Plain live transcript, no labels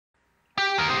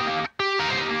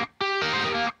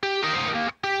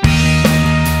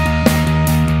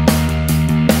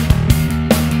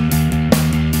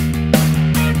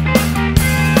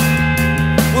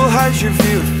How's your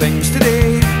view of things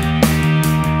today?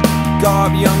 Grow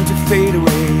up young to fade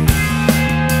away.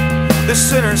 The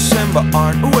sinners sin but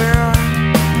aren't aware.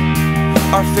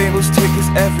 Our fables take us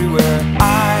everywhere.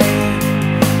 I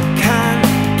can't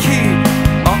keep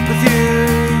up with you.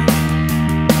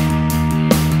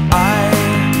 I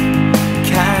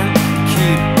can't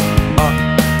keep up.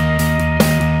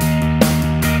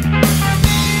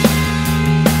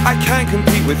 I can't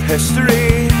compete with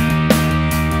history.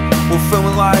 We'll film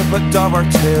it live but dub our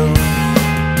tale.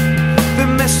 The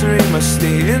mystery must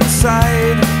stay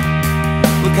inside.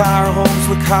 Look at our homes,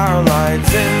 look at our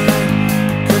lives. In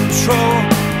control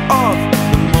of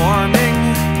the morning,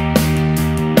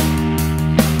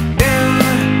 in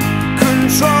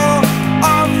control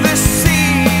of the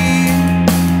sea.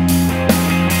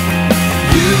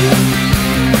 You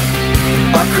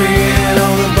are creating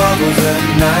all the bubbles at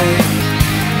night.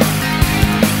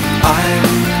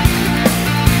 I'm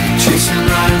chasing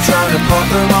around and trying to pop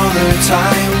them all the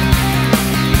time.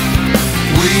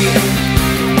 We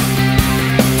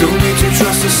don't need to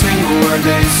trust a single word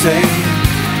they say.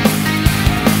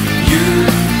 You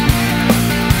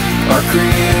are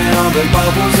creating all the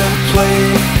bubbles at play.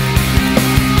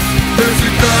 There's a